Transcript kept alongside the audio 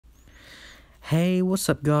Hey, what's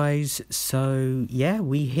up, guys? So, yeah,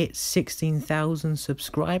 we hit 16,000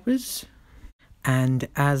 subscribers. And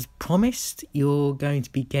as promised, you're going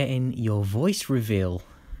to be getting your voice reveal.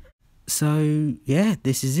 So, yeah,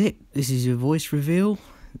 this is it. This is your voice reveal.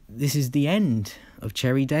 This is the end of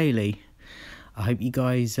Cherry Daily. I hope you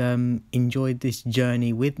guys enjoyed this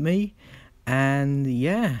journey with me. And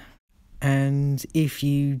yeah. And if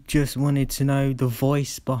you just wanted to know the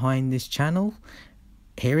voice behind this channel,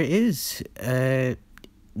 here it is.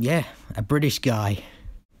 Yeah, a British guy.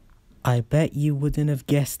 I bet you wouldn't have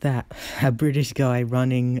guessed that. A British guy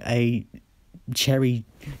running a Cherry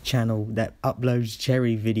channel that uploads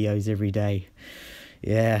Cherry videos every day.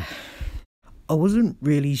 Yeah. I wasn't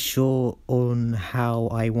really sure on how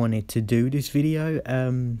I wanted to do this video.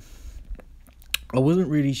 I wasn't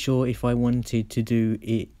really sure if I wanted to do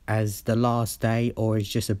it as the last day or as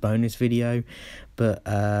just a bonus video, but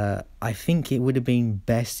I think it would have been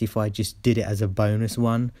best if I just did it as a bonus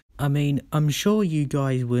one. I mean, I'm sure you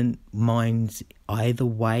guys wouldn't mind either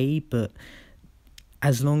way, but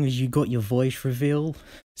as long as you got your voice reveal.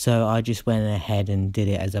 So I just went ahead and did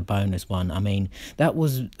it as a bonus one. I mean, that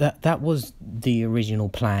was the original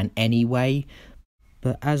plan anyway.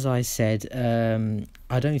 But as I said,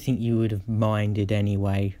 I don't think you would have minded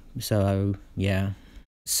anyway. So, yeah.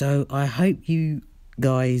 So, I hope you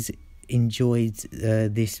guys enjoyed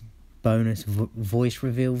this bonus voice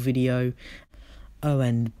reveal video. Oh,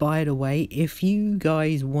 and by the way, if you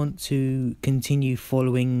guys want to continue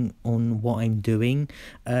following on what I'm doing,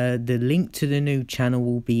 the link to the new channel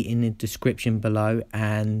will be in the description below,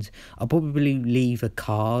 and I'll probably leave a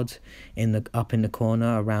card up in the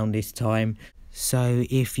corner around this time. So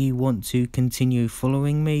if you want to continue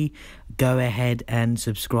following me, go ahead and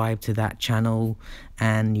subscribe to that channel.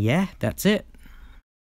 And yeah, that's it.